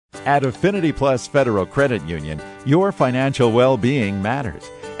At Affinity Plus Federal Credit Union, your financial well-being matters,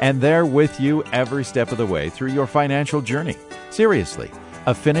 and they're with you every step of the way through your financial journey. Seriously,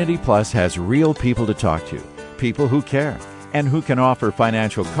 Affinity Plus has real people to talk to, people who care, and who can offer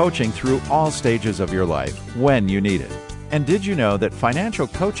financial coaching through all stages of your life when you need it. And did you know that financial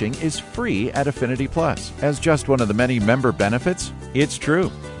coaching is free at Affinity Plus as just one of the many member benefits? It's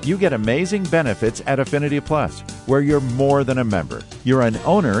true. You get amazing benefits at Affinity Plus, where you're more than a member. You're an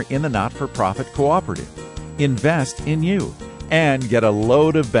owner in the not-for-profit cooperative. Invest in you and get a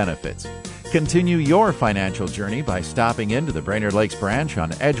load of benefits. Continue your financial journey by stopping into the Brainerd Lakes branch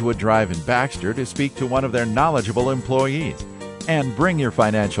on Edgewood Drive in Baxter to speak to one of their knowledgeable employees. And bring your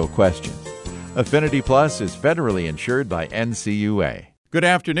financial questions. Affinity Plus is federally insured by NCUA. Good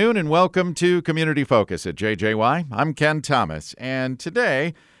afternoon and welcome to Community Focus at JJY. I'm Ken Thomas, and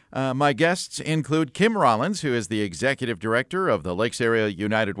today my guests include Kim Rollins, who is the Executive Director of the Lakes Area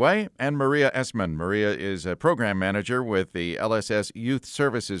United Way, and Maria Esman. Maria is a Program Manager with the LSS Youth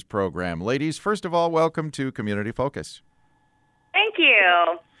Services Program. Ladies, first of all, welcome to Community Focus. Thank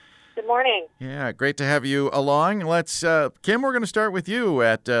you. Good morning. Yeah, great to have you along. Let's, Kim, we're going to start with you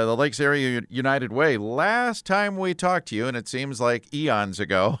at the Lakes Area United Way. Last time we talked to you, and it seems like eons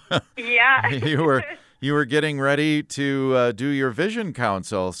ago. Yeah. You were getting ready to do your Vision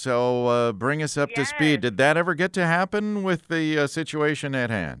Council, so bring us up to speed. Did that ever get to happen with the situation at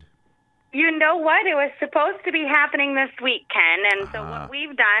hand? You know what? It was supposed to be happening this week, Ken, and so what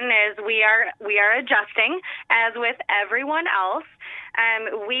we've done is we are adjusting, as with everyone else.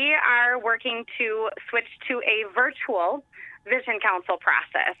 We are working to switch to a virtual Vision Council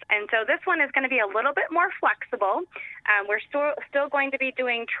process. And so this one is going to be a little bit more flexible. We're still going to be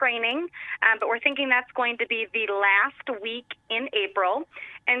doing training, but we're thinking that's going to be the last week in April.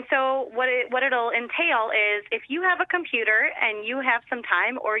 And so what it'll entail is if you have a computer and you have some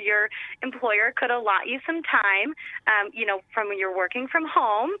time, or your employer could allot you some time, from when you're working from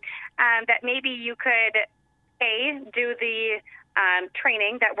home, that maybe you could, do the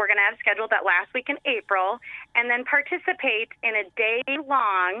training that we're going to have scheduled that last week in April, and then participate in a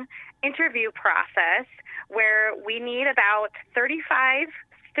day-long interview process where we need about 35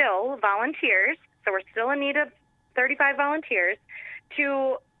 still volunteers, so we're still in need of 35 volunteers,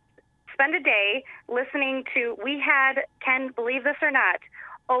 to spend a day listening to, we had, Ken, believe this or not,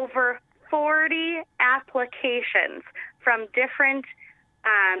 over 40 applications from different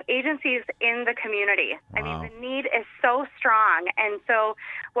agencies in the community. Wow. I mean, the need is so strong. And so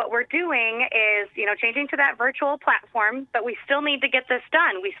what we're doing is, changing to that virtual platform, but we still need to get this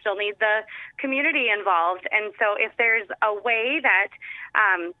done. We still need the community involved. And so if there's a way that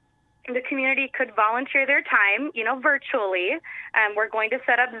the community could volunteer their time, virtually, we're going to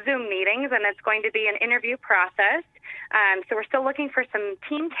set up Zoom meetings, and it's going to be an interview process. So we're still looking for some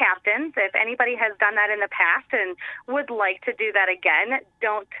team captains. If anybody has done that in the past and would like to do that again,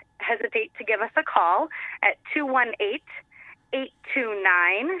 don't hesitate to give us a call at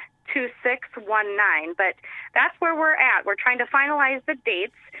 218-829-2619. But that's where we're at. We're trying to finalize the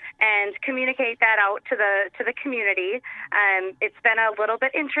dates and communicate that out to the community. It's been a little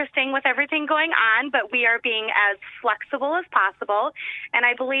bit interesting with everything going on, but we are being as flexible as possible, and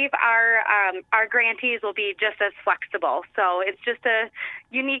I believe our grantees will be just as flexible. So it's just a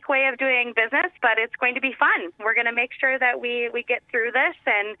unique way of doing business, but it's going to be fun. We're going to make sure that we get through this,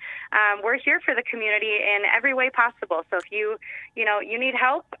 and we're here for the community in every way possible. So if you need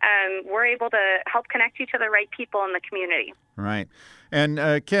help, we're able to help connect you to the right people in the community. Right.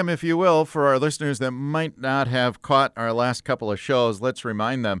 And Kim, if you will, for our listeners that might not have caught our last couple of shows, let's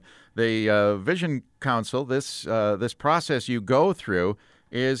remind them the Vision Council, this process you go through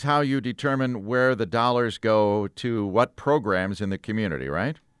is how you determine where the dollars go to what programs in the community,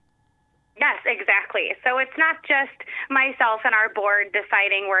 right? Yes, exactly. So it's not just myself and our board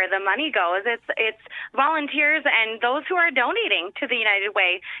deciding where the money goes. It's volunteers and those who are donating to the United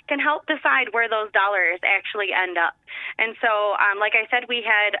Way can help decide where those dollars actually end up. And so, like I said, we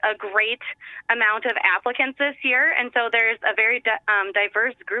had a great amount of applicants this year, and so there's a very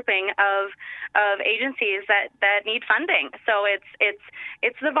diverse grouping of agencies that need funding. So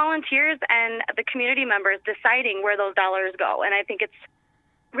it's the volunteers and the community members deciding where those dollars go, and I think it's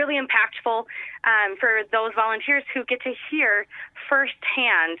really impactful for those volunteers who get to hear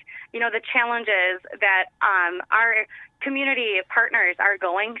firsthand, the challenges that our community partners are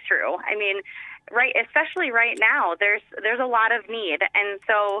going through. I mean, especially right now, there's a lot of need, and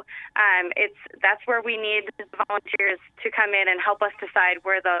so that's where we need volunteers to come in and help us decide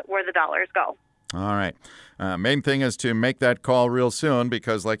where the dollars go. All right. Main thing is to make that call real soon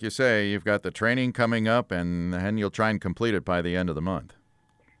because, like you say, you've got the training coming up, and you'll try and complete it by the end of the month.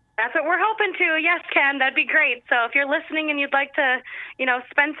 That's what we're hoping to. Yes, Ken, that'd be great. So if you're listening and you'd like to,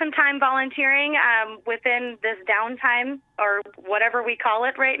 spend some time volunteering within this downtime or whatever we call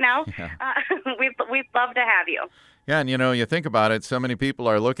it right now, Yeah. We'd love to have you. Yeah, and you think about it, so many people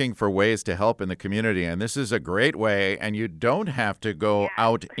are looking for ways to help in the community, and this is a great way, and you don't have to go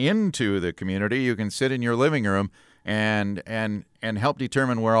out into the community. You can sit in your living room and help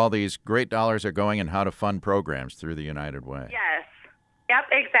determine where all these great dollars are going and how to fund programs through the United Way. Yes. Yep,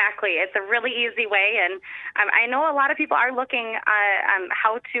 exactly. It's a really easy way, and I know a lot of people are looking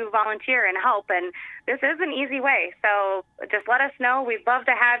how to volunteer and help, and this is an easy way. So just let us know. We'd love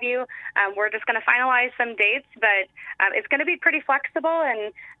to have you. We're just going to finalize some dates, but it's going to be pretty flexible,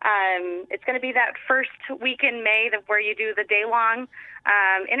 and it's going to be that first week in May where you do the day-long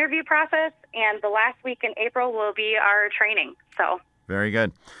interview process, and the last week in April will be our training. So very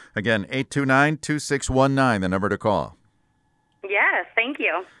good. Again, 829-2619, the number to call. Yes, thank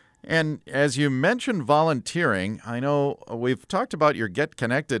you. And as you mentioned volunteering, I know we've talked about your Get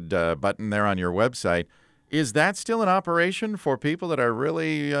Connected button there on your website. Is that still in operation for people that are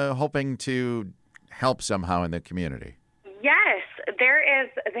really hoping to help somehow in the community? Yes, there has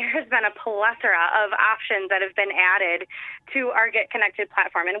been a plethora of options that have been added to our Get Connected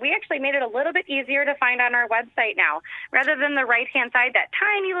platform. And we actually made it a little bit easier to find on our website now. Rather than the right-hand side, that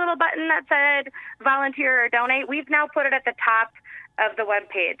tiny little button that said volunteer or donate, we've now put it at the top of the web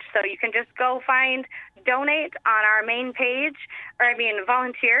page. So you can just go find donate on our main page,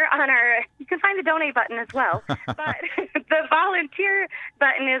 volunteer on you can find the donate button as well. But the volunteer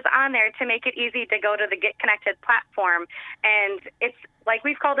button is on there to make it easy to go to the Get Connected platform. And it's like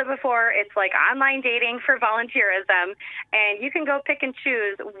we've called it before, it's like online dating for volunteerism. And you can go pick and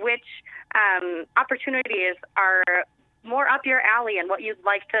choose which opportunities are more up your alley and what you'd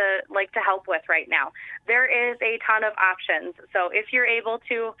like to help with right now. There is a ton of options. So if you're able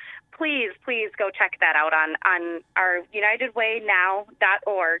to, please go check that out on our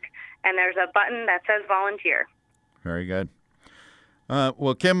unitedwaynow.org, and there's a button that says volunteer. Very good.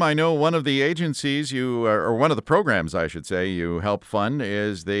 Well, Kim, I know one of the agencies or one of the programs, I should say, you help fund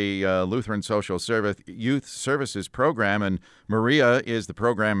is the Lutheran Social Service Youth Services Program, and Maria is the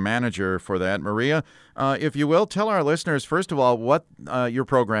program manager for that. Maria, if you will, tell our listeners, first of all, what your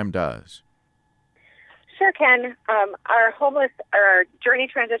program does. Sure, Ken. Our Journey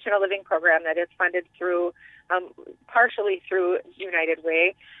Transitional Living Program that is funded through, partially through United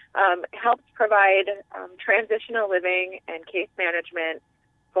Way, helps provide transitional living and case management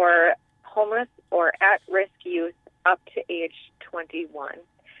for homeless or at-risk youth up to age 21.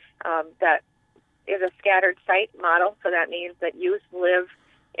 That is a scattered site model, so that means that youth live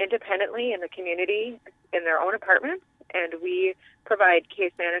independently in the community in their own apartments, and we provide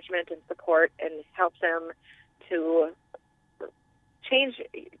case management and support and help them to change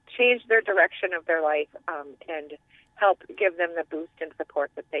their direction of their life and help give them the boost and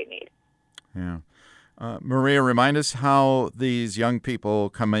support that they need. Yeah. Maria, remind us how these young people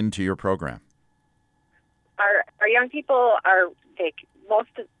come into your program. Our young people most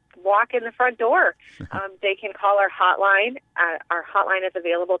walk in the front door. They can call our hotline. Our hotline is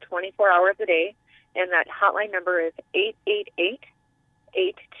available 24 hours a day, and that hotline number is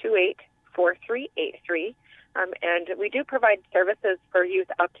 888-828-4383. And we do provide services for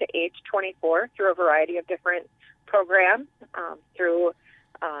youth up to age 24 through a variety of different programs, through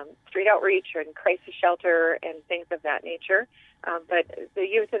street outreach and crisis shelter and things of that nature. But the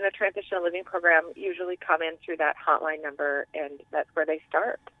youth in the Transitional Living Program usually come in through that hotline number, and that's where they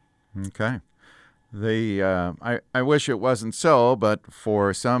start. Okay. I wish it wasn't so, but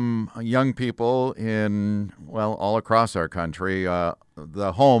for some young people all across our country,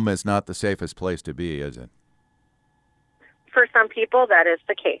 the home is not the safest place to be, is it? For some people, that is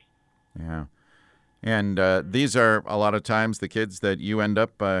the case. Yeah. And these are a lot of times the kids that you end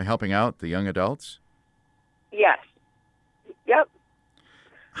up helping out, the young adults? Yes. Yep.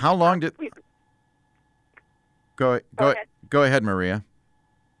 How long did... Go ahead, Maria.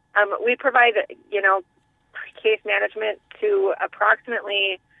 We provide, case management to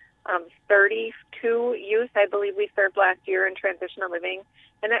approximately 32 youth, I believe we served last year in transitional living,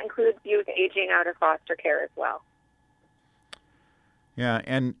 and that includes youth aging out of foster care as well. Yeah,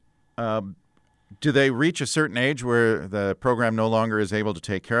 and do they reach a certain age where the program no longer is able to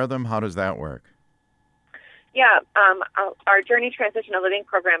take care of them? How does that work? Yeah, our Journey Transitional Living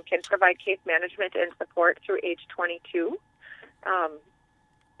Program can provide case management and support through age 22.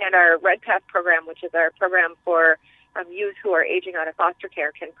 And our Red Path program, which is our program for youth who are aging out of foster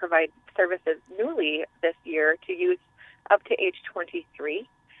care, can provide services newly this year to youth up to age 23.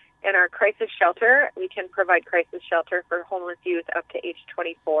 In our crisis shelter, we can provide crisis shelter for homeless youth up to age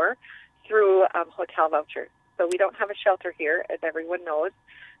 24 through hotel vouchers. So we don't have a shelter here, as everyone knows.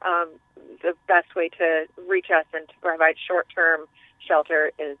 The best way to reach us and to provide short-term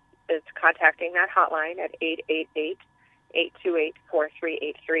shelter is contacting that hotline at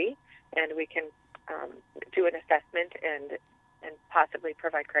 888-828-4383, and we can do an assessment and possibly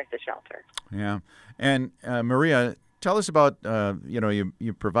provide crisis shelter. Yeah. And Maria, tell us about,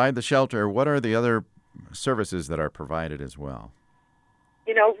 you provide the shelter. What are the other services that are provided as well?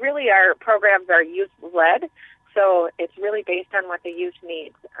 Really our programs are youth-led, so it's really based on what the youth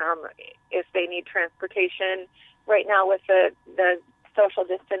needs. If they need transportation, right now with the social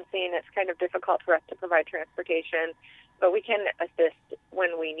distancing, it's kind of difficult for us to provide transportation, but we can assist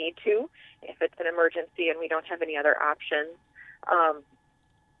when we need to, if it's an emergency and we don't have any other options.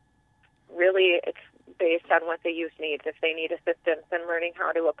 Really, it's based on what the youth needs. If they need assistance in learning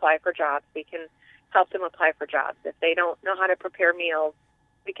how to apply for jobs, we can help them apply for jobs. If they don't know how to prepare meals,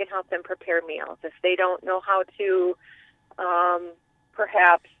 we can help them prepare meals. If they don't know how to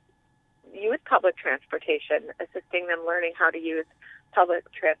perhaps use public transportation, assisting them learning how to use public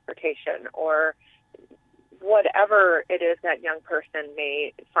transportation, or whatever it is that young person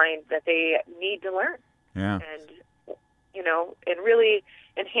may find that they need to learn. Yeah. And really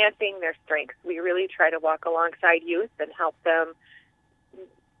enhancing their strengths. We really try to walk alongside youth and help them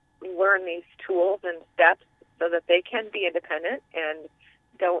learn these tools and steps so that they can be independent and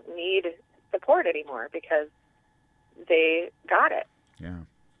don't need support anymore because they got it. Yeah.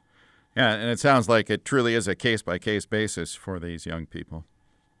 Yeah, and it sounds like it truly is a case-by-case basis for these young people.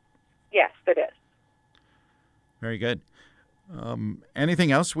 Yes, it is. Very good.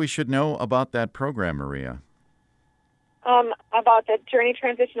 Anything else we should know about that program, Maria? About the Journey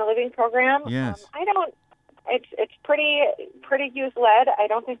Transitional Living Program? Yes. It's pretty youth-led. I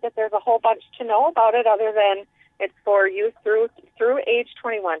don't think that there's a whole bunch to know about it other than it's for youth through age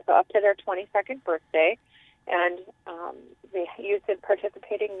 21, so up to their 22nd birthday. And the youth in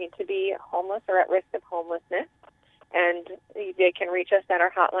participating need to be homeless or at risk of homelessness. And they can reach us at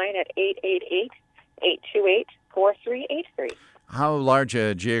our hotline at 888-828-4383. How large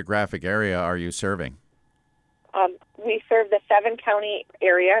a geographic area are you serving? We serve the 7-county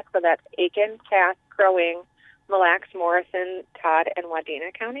area, so that's Aiken, Cass, Crow Wing, Mille Lacs, Morrison, Todd, and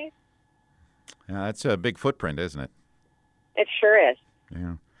Wadena counties. Yeah, that's a big footprint, isn't it? It sure is.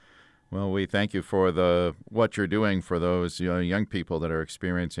 Yeah. Well, we thank you for what you're doing for those young people that are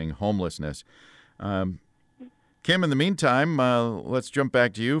experiencing homelessness. Kim, in the meantime, let's jump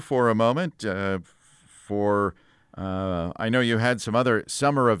back to you for a moment. I know you had some other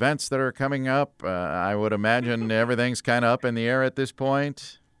summer events that are coming up. I would imagine everything's kind of up in the air at this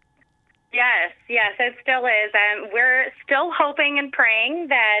point. Yes, it still is. We're still hoping and praying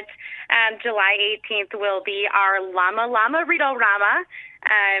that July 18th will be our Llama Rido-Rama.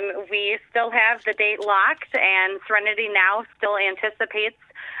 We still have the date locked, and Serenity Now still anticipates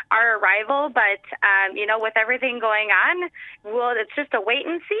our arrival. But, with everything going on, it's just a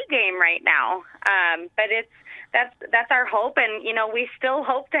wait-and-see game right now. But that's our hope, and, we still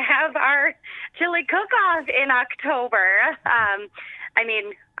hope to have our chili cook-off in October.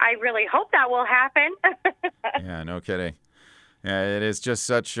 I really hope that will happen. Yeah, no kidding. Yeah, it is just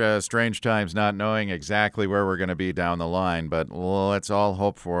such strange times not knowing exactly where we're going to be down the line, but let's all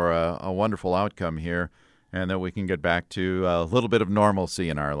hope for a wonderful outcome here and that we can get back to a little bit of normalcy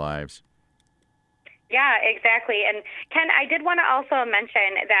in our lives. Yeah, exactly. And Ken, I did want to also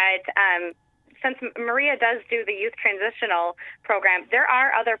mention that since Maria does do the Youth Transitional Program, there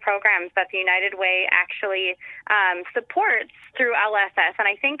are other programs that the United Way actually supports through LSS. And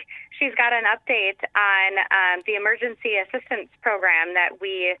I think she's got an update on the Emergency Assistance Program that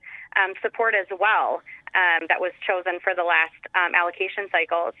we support as well, that was chosen for the last allocation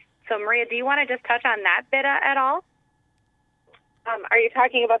cycles. So, Maria, do you want to just touch on that bit at all? Are you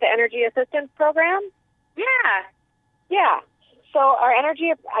talking about the Energy Assistance Program? Yeah. So our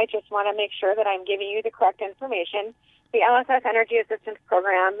energy, I just want to make sure that I'm giving you the correct information. The LSS Energy Assistance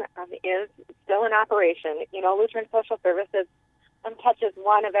Program is still in operation. Lutheran Social Services touches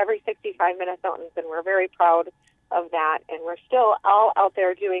one of every 65 Minnesotans, and we're very proud of that. And we're still all out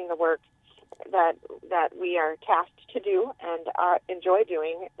there doing the work that we are tasked to do and enjoy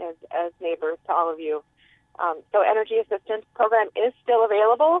doing as neighbors to all of you. So Energy Assistance Program is still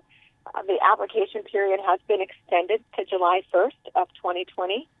available. The application period has been extended to July 1st of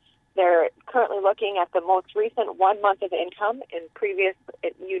 2020. They're currently looking at the most recent 1 month of income. In previous,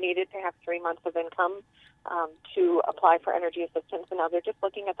 you needed to have 3 months of income to apply for energy assistance, and now they're just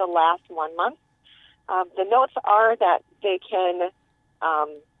looking at the last 1 month. The notes are that they can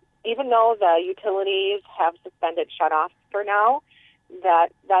even though the utilities have suspended shutoffs for now,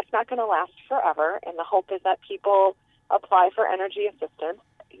 that's not going to last forever. And the hope is that people apply for energy assistance.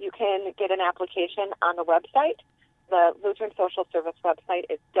 You can get an application on the website. The Lutheran Social Service website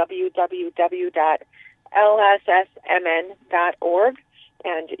is www.lssmn.org,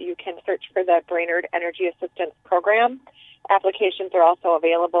 and you can search for the Brainerd Energy Assistance Program. Applications are also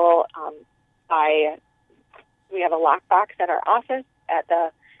available we have a lockbox at our office at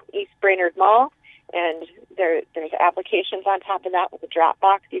the East Brainerd Mall, and there's applications on top of that with a drop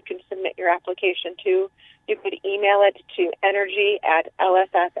box you can submit your application to. You could email it to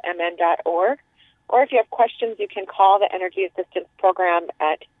energy@lssmn.org, or if you have questions, you can call the Energy Assistance Program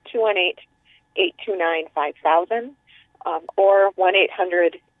at 218-829-5000 or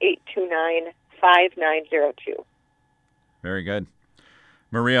 1-800-829-5902. Very good.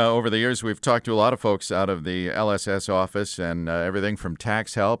 Maria, over the years, we've talked to a lot of folks out of the LSS office, and everything from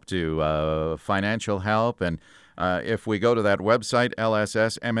tax help to financial help. And if we go to that website,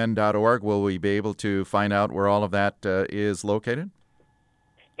 lssmn.org, will we be able to find out where all of that is located?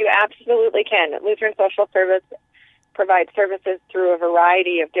 You absolutely can. Lutheran Social Service provides services through a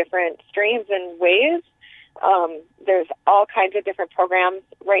variety of different streams and ways. There's all kinds of different programs.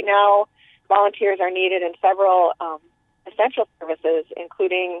 Right now, volunteers are needed in several essential services,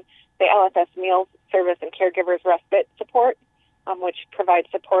 including the LSS Meals Service and Caregivers Respite Support, which provides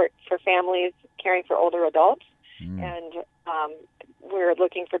support for families caring for older adults. And we're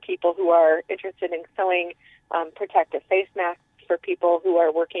looking for people who are interested in sewing protective face masks for people who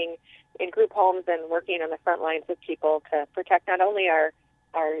are working in group homes and working on the front lines with people to protect not only our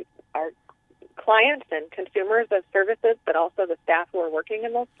clients and consumers of services, but also the staff who are working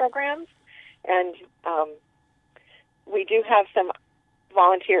in those programs. And we do have some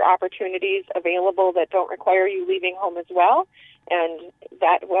volunteer opportunities available that don't require you leaving home as well. And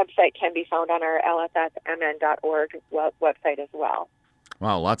that website can be found on our lssmn.org website as well.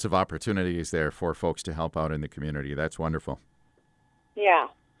 Wow, lots of opportunities there for folks to help out in the community. That's wonderful. Yeah.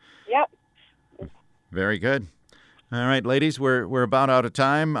 Yep. Very good. All right, ladies, we're about out of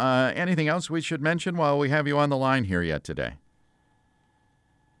time. Anything else we should mention while we have you on the line here yet today?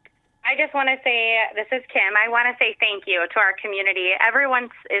 I just want to say, this is Kim, I want to say thank you to our community. Everyone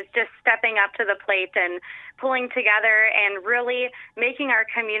is just stepping up to the plate and pulling together and really making our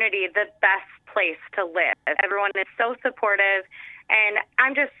community the best place to live. Everyone is so supportive, and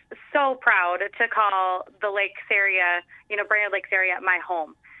I'm just so proud to call the Lakes area, Brainerd Lakes area, my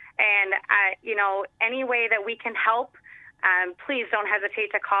home. And, any way that we can help, please don't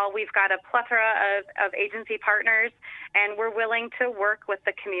hesitate to call. We've got a plethora of agency partners, and we're willing to work with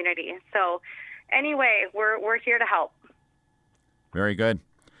the community. So anyway, we're here to help. Very good.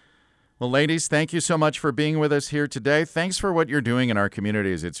 Well, ladies, thank you so much for being with us here today. Thanks for what you're doing in our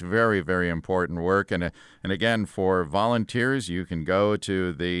communities. It's very, very important work. And again, for volunteers, you can go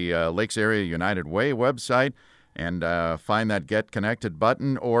to the Lakes Area United Way website and find that Get Connected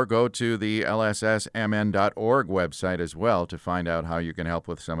button, or go to the lssmn.org website as well to find out how you can help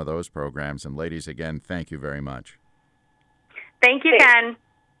with some of those programs. And ladies, again, thank you very much. Thank you, Ken.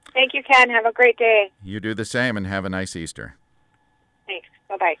 Thank you, Ken. Have a great day. You do the same, and have a nice Easter. Thanks.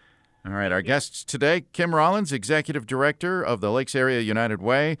 Bye-bye. All right, our guests today, Kim Rollins, Executive Director of the Lakes Area United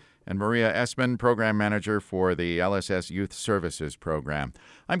Way, and Maria Esman, Program Manager for the LSS Youth Services Program.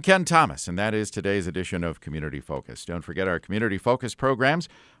 I'm Ken Thomas, and that is today's edition of Community Focus. Don't forget, our Community Focus programs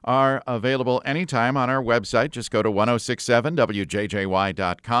are available anytime on our website. Just go to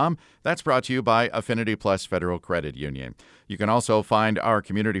 1067wjjy.com. That's brought to you by Affinity Plus Federal Credit Union. You can also find our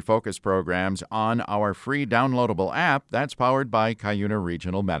Community Focus programs on our free downloadable app that's powered by Cuyuna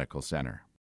Regional Medical Center.